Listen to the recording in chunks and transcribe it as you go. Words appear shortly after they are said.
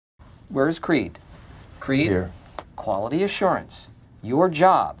Where's Creed? Creed? Here. Quality assurance. Your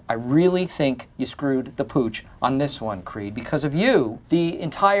job. I really think you screwed the pooch on this one, Creed. Because of you, the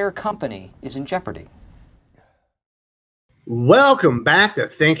entire company is in jeopardy. Welcome back to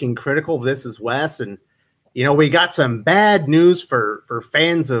Thinking Critical. This is Wes, and we got some bad news for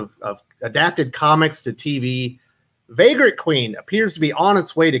fans of adapted comics to TV. Vagrant Queen appears to be on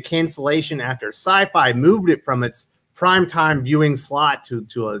its way to cancellation after Sci-Fi moved it from its primetime viewing slot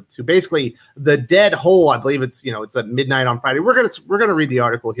to basically the dead hole. I believe it's at midnight on Friday. We're gonna read the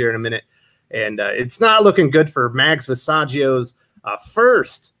article here in a minute, and it's not looking good for Mags Visaggio's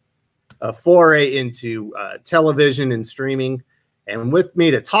first foray into television and streaming. And with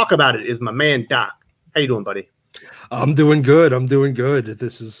me to talk about it is my man Doc. How you doing, buddy? I'm doing good. I'm doing good.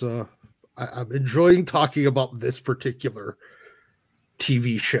 This is I'm enjoying talking about this particular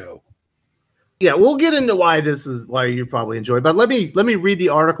TV show. Yeah, we'll get into why you probably enjoy it. But let me read the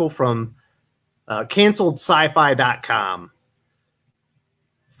article from canceledsyfy.com.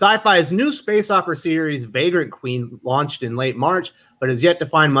 Sci-Fi's new space opera series Vagrant Queen launched in late March, but has yet to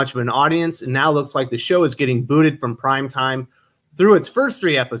find much of an audience, and now looks like the show is getting booted from prime time. Through its first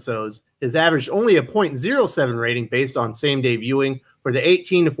 3 episodes, has averaged only a 0.07 rating based on same-day viewing for the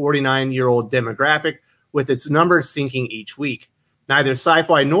 18 to 49-year-old demographic, with its numbers sinking each week. Neither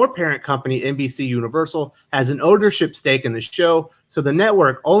Sci-Fi nor parent company NBC Universal has an ownership stake in the show, so the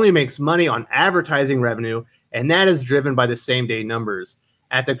network only makes money on advertising revenue, and that is driven by the same-day numbers.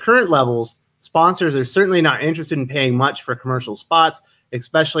 At the current levels, sponsors are certainly not interested in paying much for commercial spots,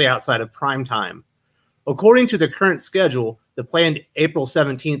 especially outside of prime time. According to the current schedule, the planned April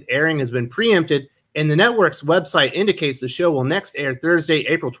 17th airing has been preempted, and the network's website indicates the show will next air Thursday,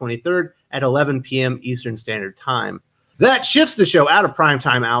 April 23rd at 11 p.m. Eastern Standard Time. That shifts the show out of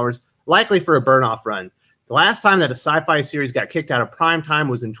primetime hours, likely for a burn-off run. The last time that a Sci-Fi series got kicked out of primetime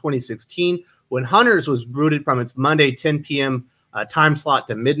was in 2016, when Hunters was booted from its Monday 10 p.m. Time slot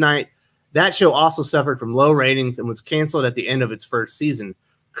to midnight. That show also suffered from low ratings and was canceled at the end of its first season.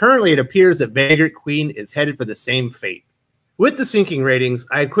 Currently, it appears that Vagrant Queen is headed for the same fate. With the sinking ratings,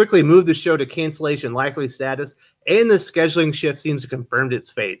 I had quickly moved the show to cancellation likely status, and the scheduling shift seems to confirm its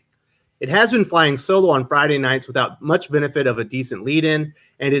fate. It has been flying solo on Friday nights without much benefit of a decent lead-in,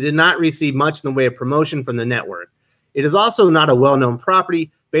 and it did not receive much in the way of promotion from the network. It is also not a well-known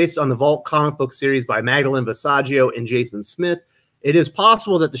property based on the Vault comic book series by Magdalene Visaggio and Jason Smith. It is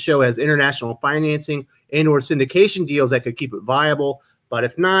possible that the show has international financing and or syndication deals that could keep it viable, but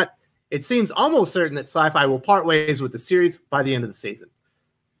if not, it seems almost certain that Sci-Fi will part ways with the series by the end of the season.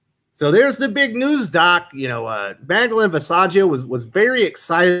 So there's the big news, Doc. Magdalene Visaggio was very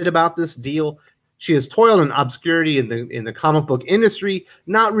excited about this deal. She has toiled in obscurity in the comic book industry,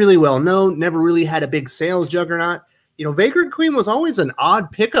 not really well known, never really had a big sales juggernaut. Vagrant Queen was always an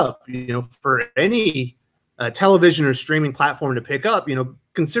odd pickup, for any television or streaming platform to pick up,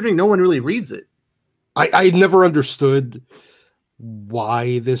 considering no one really reads it. I never understood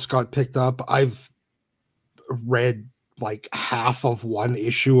why this got picked up. I've read like half of one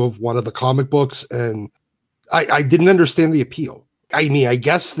issue of one of the comic books, and I didn't understand the appeal. I mean, I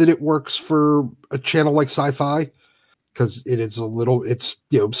guess that it works for a channel like Sci-Fi because it's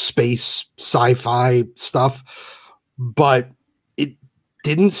space sci-fi stuff, but it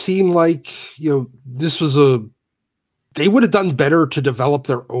didn't seem like this was they would have done better to develop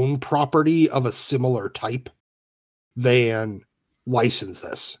their own property of a similar type than license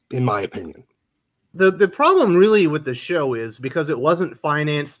this, in my opinion. The problem really with the show is because it wasn't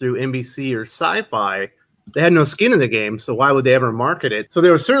financed through NBC or Sci-Fi, they had no skin in the game, so why would they ever market it? So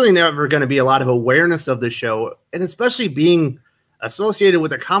there was certainly never going to be a lot of awareness of the show, and especially being associated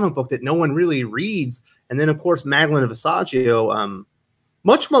with a comic book that no one really reads. And then, of course, Magdalene Visaggio,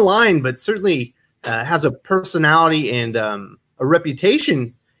 much maligned, but certainly has a personality and a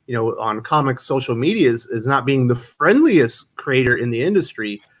reputation, on comics social media as not being the friendliest creator in the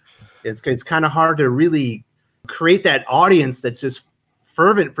industry. It's kind of hard to really create that audience that's just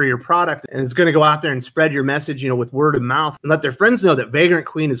fervent for your product, and it's going to go out there and spread your message, with word of mouth, and let their friends know that Vagrant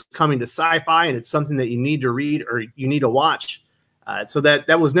Queen is coming to Sci-Fi and it's something that you need to read or you need to watch. So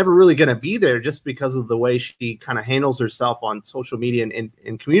that was never really going to be there just because of the way she kind of handles herself on social media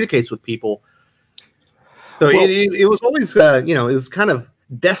and communicates with people. So well, it was always, it was kind of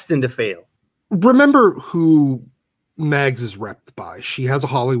destined to fail. Remember who Mags is repped by. She has a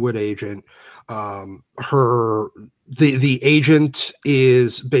Hollywood agent. The agent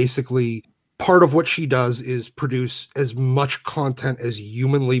is basically part of what she does is produce as much content as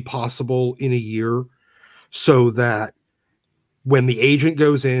humanly possible in a year, so that when the agent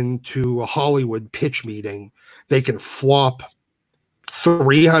goes into a Hollywood pitch meeting, they can flop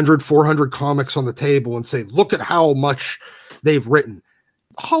 300, 400 comics on the table and say, look at how much they've written.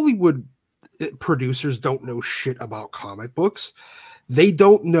 Hollywood producers don't know shit about comic books. They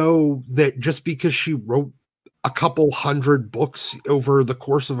don't know that just because she wrote a couple hundred books over the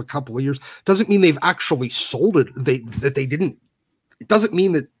course of a couple of years doesn't mean they've actually sold it. That they didn't. It doesn't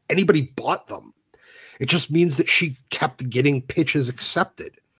mean that anybody bought them. It just means that she kept getting pitches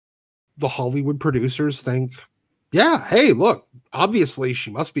accepted. The Hollywood producers think, yeah, hey, look, obviously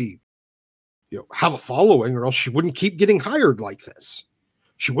she must be, have a following, or else she wouldn't keep getting hired like this.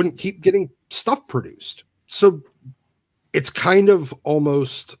 She wouldn't keep getting stuff produced. So it's kind of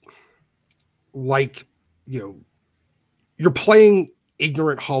almost like, you're playing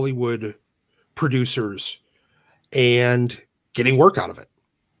ignorant Hollywood producers and getting work out of it.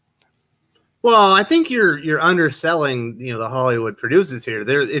 Well, I think you're underselling, the Hollywood producers here.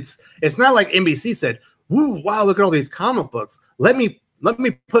 It's not like NBC said, "Woo, wow, look at all these comic books. Let me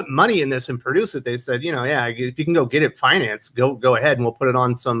put money in this and produce it." They said, yeah, if you can go get it financed, go ahead, and we'll put it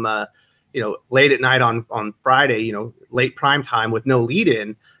on some late at night on Friday, late prime time with no lead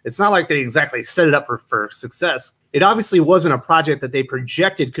in. It's not like they exactly set it up for success. It obviously wasn't a project that they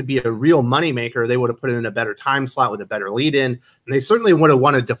projected could be a real moneymaker. They would have put it in a better time slot with a better lead in. And they certainly would have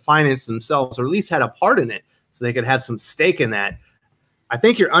wanted to finance themselves, or at least had a part in it, so they could have some stake in that. I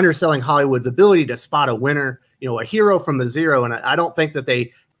think you're underselling Hollywood's ability to spot a winner, a hero from the zero. And I don't think that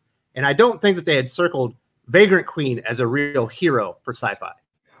they had circled Vagrant Queen as a real hero for sci-fi.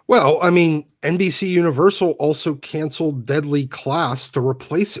 Well, I mean, NBC Universal also canceled Deadly Class to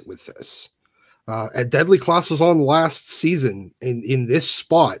replace it with this. And Deadly Class was on last season in this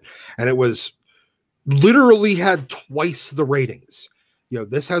spot, and it was literally had twice the ratings.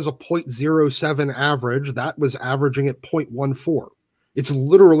 This has a 0.07 average. That was averaging at 0.14. It's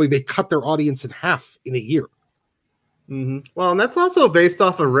literally, they cut their audience in half in a year. Mm-hmm. Well, and that's also based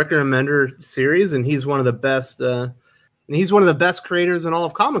off a Rick Remender series, and he's one of the best. He's one of the best creators in all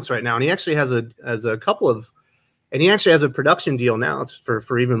of comics right now, and he actually has a couple of. And he actually has a production deal now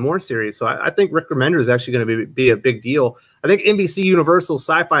for even more series. So I think Rick Remender is actually going to be a big deal. I think NBC Universal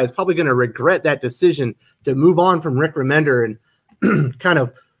Sci-Fi is probably going to regret that decision to move on from Rick Remender and kind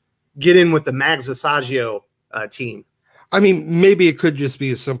of get in with the Mags Visaggio team. I mean, maybe it could just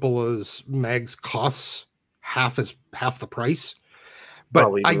be as simple as Mags costs half the price. But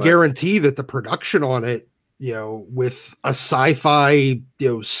probably I guarantee that the production on it, with a sci-fi,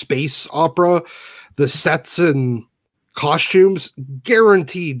 space opera, the sets and costumes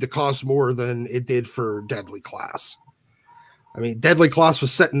guaranteed to cost more than it did for Deadly Class. I mean, Deadly Class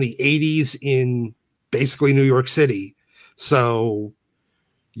was set in the 80s in basically New York City. So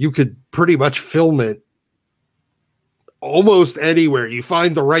you could pretty much film it almost anywhere. You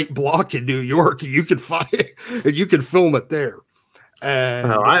find the right block in New York, you can film it there.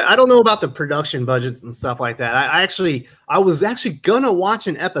 And I don't know about the production budgets and stuff like that. I was actually gonna watch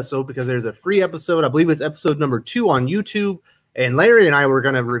an episode because there's a free episode. I believe it's episode number 2 on YouTube, and Larry and I were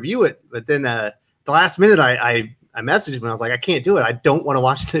gonna review it. But then the last minute, I messaged him and I was like, I can't do it. I don't want to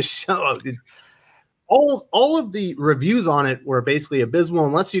watch this show. All of the reviews on it were basically abysmal,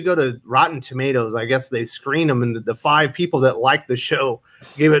 unless you go to Rotten Tomatoes. I guess they screen them, and the 5 people that liked the show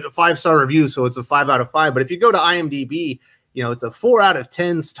gave it a 5-star review, so it's a 5 out of 5. But if you go to IMDb, it's a 4 out of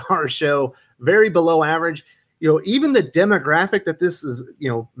 10 star show, very below average. Even the demographic that this is,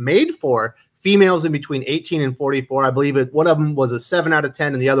 made for, females in between 18 and 44. I believe one of them was a 7 out of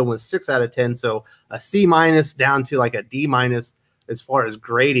 10 and the other one was 6 out of 10. So a C- down to like a D- as far as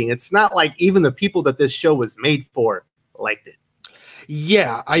grading. It's not like even the people that this show was made for liked it.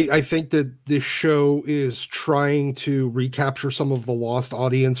 Yeah, I think that this show is trying to recapture some of the lost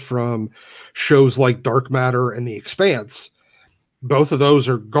audience from shows like Dark Matter and The Expanse. Both of those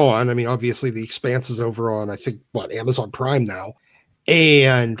are gone. I mean, obviously, The Expanse is over on, I think, Amazon Prime now.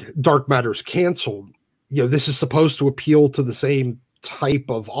 And Dark Matter's canceled. This is supposed to appeal to the same type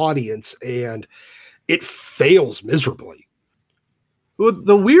of audience, and it fails miserably. Well,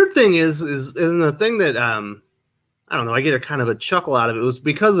 the weird thing is and the thing that, I don't know, I get a kind of a chuckle out of it, was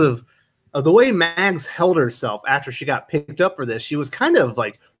because of the way Mags held herself after she got picked up for this. She was kind of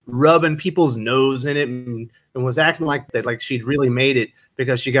like rubbing people's nose in it and was acting like that, like she'd really made it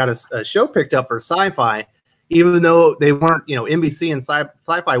because she got a show picked up for sci-fi, even though they weren't, NBC and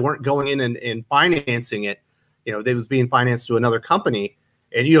sci-fi weren't going in and financing it. They was being financed to another company,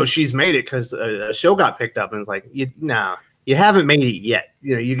 and she's made it because a show got picked up, and it's like, you haven't made it yet.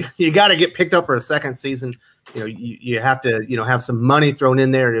 You got to get picked up for a second season. You have to have some money thrown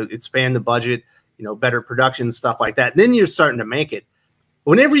in there to expand the budget, better production, stuff like that. And then you're starting to make it.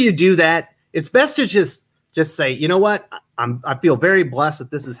 Whenever you do that, it's best to just just say, you know what, I feel very blessed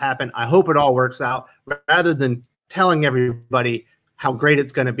that this has happened. I hope it all works out, rather than telling everybody how great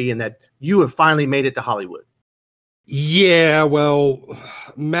it's going to be and that you have finally made it to Hollywood. Yeah, well,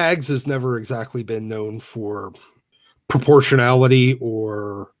 Mags has never exactly been known for proportionality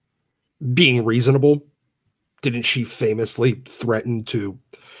or being reasonable. Didn't she famously threaten to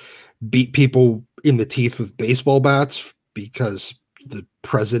beat people in the teeth with baseball bats because the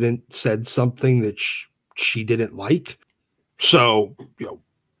president said something that she didn't like? So,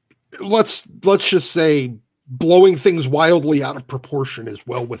 let's just say blowing things wildly out of proportion is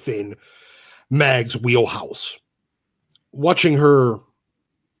well within Mag's wheelhouse. Watching her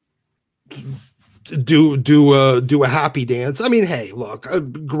do a happy dance. I mean, hey, look,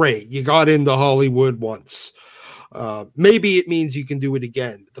 great. You got into Hollywood once. Maybe it means you can do it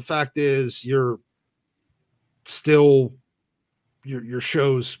again. But the fact is, you're still your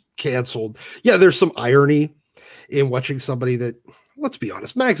show's canceled. Yeah, there's some irony in watching somebody that, let's be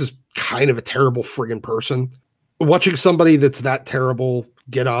honest, Max is kind of a terrible friggin' person. Watching somebody that's that terrible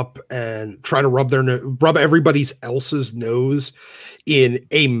get up and try to rub everybody else's nose in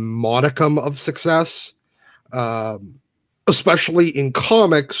a modicum of success, especially in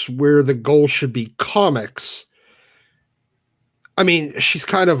comics where the goal should be comics. I mean, she's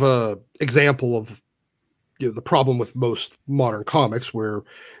kind of a example of the problem with most modern comics, where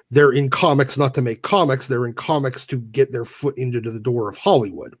they're in comics not to make comics, they're in comics to get their foot into the door of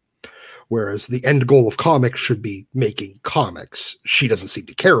Hollywood. Whereas the end goal of comics should be making comics. She doesn't seem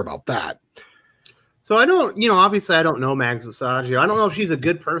to care about that. So I don't, obviously I don't know Mags Visaggio. I don't know if she's a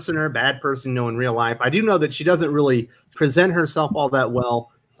good person or a bad person, in real life. I do know that she doesn't really present herself all that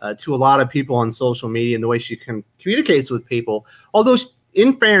well to a lot of people on social media and the way she communicates with people. Although,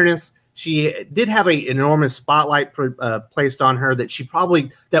 in fairness, she did have an enormous spotlight placed on her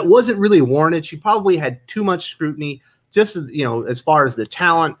that wasn't really warranted. She probably had too much scrutiny, just as far as the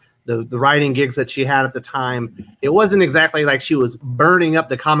talent, the writing gigs that she had at the time. It wasn't exactly like she was burning up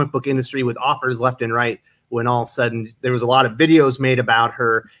the comic book industry with offers left and right, when all of a sudden there was a lot of videos made about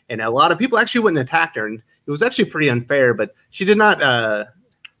her and a lot of people actually went and attacked her. And it was actually pretty unfair, but she did not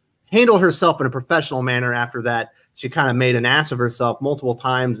handle herself in a professional manner after that. She kind of made an ass of herself multiple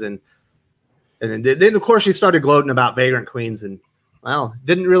times. And then of course she started gloating about Vagrant Queens, and well,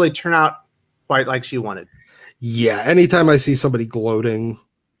 didn't really turn out quite like she wanted. Yeah. Anytime I see somebody gloating,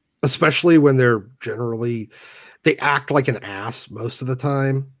 especially when they act like an ass most of the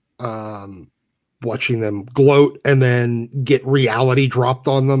time, watching them gloat and then get reality dropped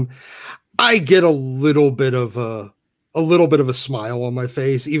on them, I get a little bit of a smile on my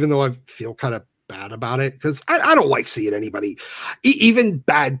face, even though I feel kind of bad about it, because I don't like seeing anybody, even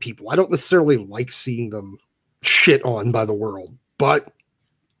bad people. I don't necessarily like seeing them shit on by the world, but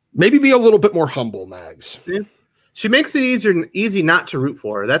maybe be a little bit more humble, Mags. Yeah. She makes it easy not to root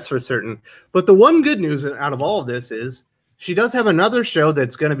for her, that's for certain. But the one good news out of all of this is she does have another show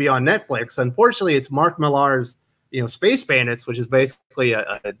that's going to be on Netflix. Unfortunately, it's Mark Millar's, Space Bandits, which is basically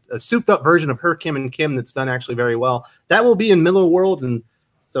a souped-up version of Her, Kim, and Kim that's done actually very well. That will be in Middle World, and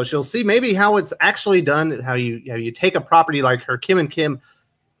so she'll see maybe how it's actually done, how you take a property like Her, Kim, and Kim,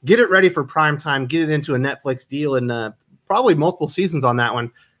 get it ready for prime time, get it into a Netflix deal, and probably multiple seasons on that one.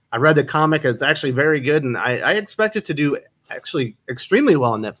 I read the comic. It's actually very good, and I expect it to do actually extremely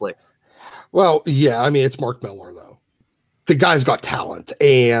well on Netflix. Well, yeah, I mean, it's Mark Millar, though. The guy's got talent,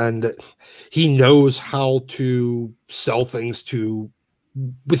 and he knows how to sell things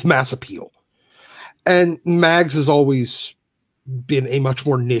with mass appeal. And Mags has always been a much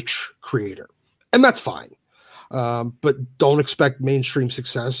more niche creator, and that's fine. But don't expect mainstream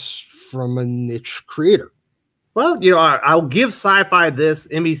success from a niche creator. Well, I'll give Sci-Fi this,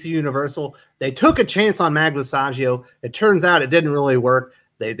 NBC Universal. They took a chance on Mag Visaggio. It turns out it didn't really work.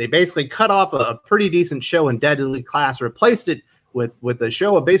 They basically cut off a pretty decent show in Deadly Class, replaced it with a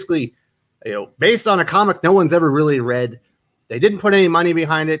show of basically, based on a comic no one's ever really read. They didn't put any money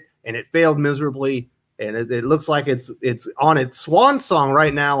behind it, and it failed miserably. And it looks like it's on its swan song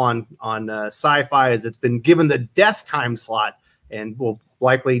right now on Sci-Fi, as it's been given the death time slot and will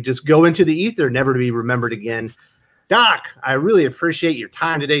likely just go into the ether, never to be remembered again. Doc, I really appreciate your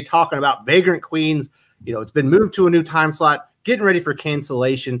time today talking about Vagrant Queens. It's been moved to a new time slot, getting ready for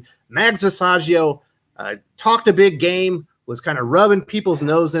cancellation. Mags Visaggio talked a big game, was kind of rubbing people's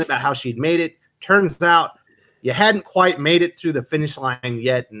nose in it about how she'd made it. Turns out you hadn't quite made it through the finish line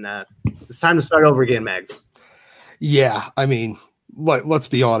yet, and it's time to start over again, Mags. Yeah, I mean, let's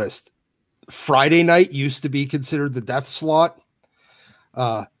be honest. Friday night used to be considered the death slot.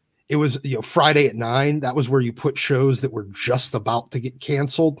 It was Friday at 9. That was where you put shows that were just about to get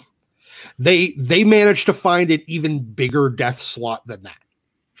canceled. They managed to find an even bigger death slot than that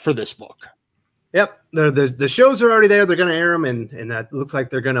for this book. Yep, the shows are already there. They're going to air them, and that looks like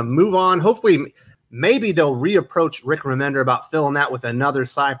they're going to move on. Hopefully, maybe they'll reapproach Rick Remender about filling that with another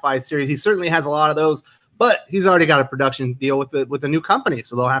sci-fi series. He certainly has a lot of those, but he's already got a production deal with the new company,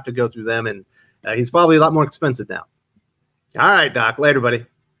 so they'll have to go through them, and he's probably a lot more expensive now. All right, Doc. Later, buddy.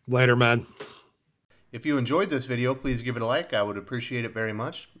 Later, man. If you enjoyed this video, please give it a like. I would appreciate it very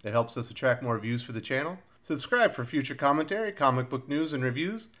much. It helps us attract more views for the channel. Subscribe for future commentary, comic book news, and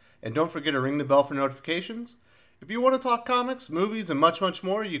reviews. And don't forget to ring the bell for notifications. If you want to talk comics, movies, and much, much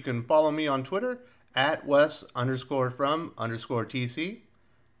more, you can follow me on Twitter at Wes_from_TC.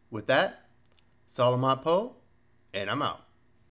 With that, Salamat Po, and I'm out.